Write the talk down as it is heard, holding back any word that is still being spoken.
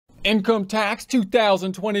Income tax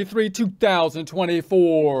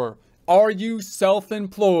 2023-2024. Are you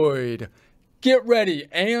self-employed? Get ready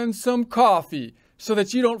and some coffee so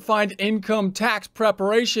that you don't find income tax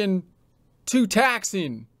preparation too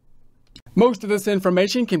taxing. Most of this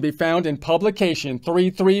information can be found in Publication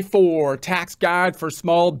 334, Tax Guide for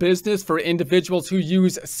Small Business for Individuals Who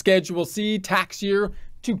Use Schedule C Tax Year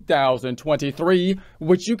 2023,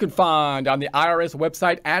 which you can find on the IRS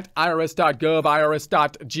website at irs.gov,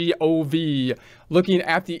 irs.gov. Looking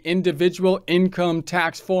at the individual income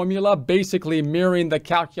tax formula, basically mirroring the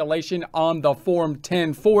calculation on the Form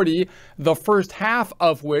 1040, the first half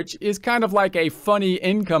of which is kind of like a funny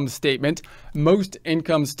income statement. Most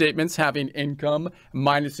income statements having income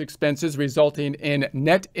minus expenses resulting in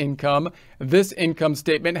net income. This income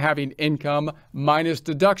statement having income minus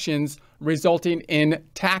deductions resulting in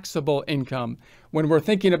taxable income. When we're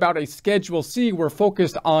thinking about a Schedule C, we're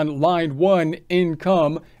focused on line 1,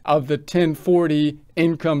 income, of the 1040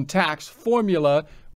 income tax formula,